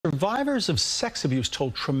Survivors of sex abuse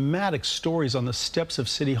told traumatic stories on the steps of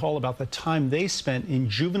City Hall about the time they spent in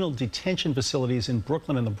juvenile detention facilities in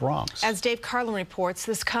Brooklyn and the Bronx. As Dave Carlin reports,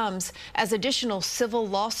 this comes as additional civil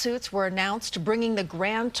lawsuits were announced, bringing the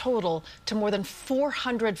grand total to more than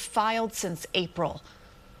 400 filed since April.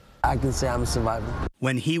 I can say I'm a survivor.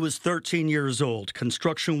 When he was 13 years old,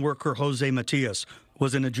 construction worker Jose Matias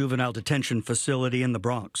was in a juvenile detention facility in the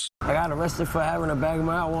Bronx. I got arrested for having a bag of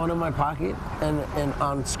marijuana in my pocket and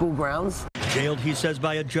on school grounds. Jailed, he says,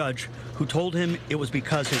 by a judge who told him it was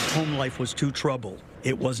because his home life was too troubled.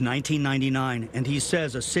 It was 1999, and he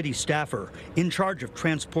says a city staffer in charge of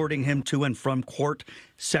transporting him to and from court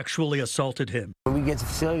sexually assaulted him. When we get to the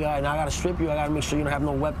facility, and I got to strip you, I got to make sure you don't have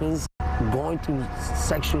no weapons. Going through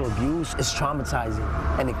sexual abuse is traumatizing,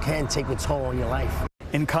 and it can take a toll on your life.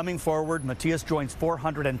 In coming forward, Matias joins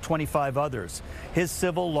 425 others. His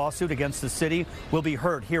civil lawsuit against the city will be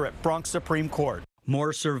heard here at Bronx Supreme Court.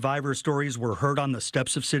 More survivor stories were heard on the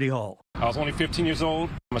steps of City Hall. I was only 15 years old.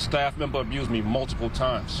 A staff member abused me multiple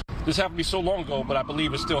times. This happened to me so long ago, but I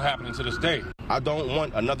believe it's still happening to this day. I don't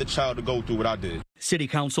want another child to go through what I did. City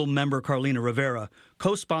Council member Carlin Rivera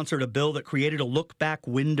co-sponsored a bill that created a look-back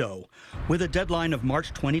window with a deadline of March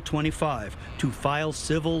 2025 to file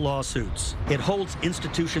civil lawsuits. It holds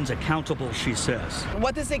institutions accountable, she says.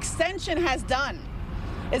 What this extension has done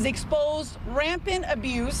is expose rampant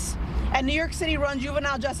abuse at New York City-run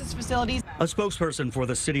juvenile justice facilities. A spokesperson for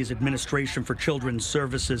the city's Administration for Children's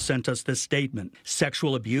Services sent us this statement.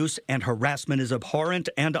 Sexual abuse and harassment is abhorrent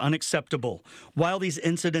and unacceptable. While these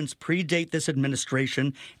incidents predate this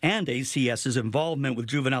administration and ACS's involvement with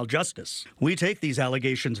juvenile justice, we take these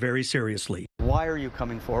allegations very seriously. Why are you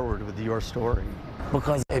coming forward with your story?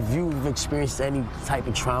 Because if you've experienced any type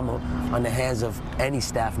of trauma on the hands of any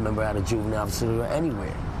staff member at a juvenile facility or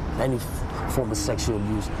anywhere, any form of sexual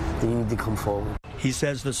abuse, then you need to come forward. He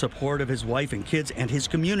says the support of his wife and kids and his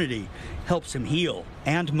community helps him heal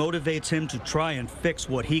and motivates him to try and fix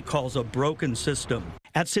what he calls a broken system.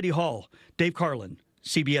 At City Hall, Dave Carlin,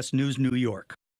 CBS News, New York.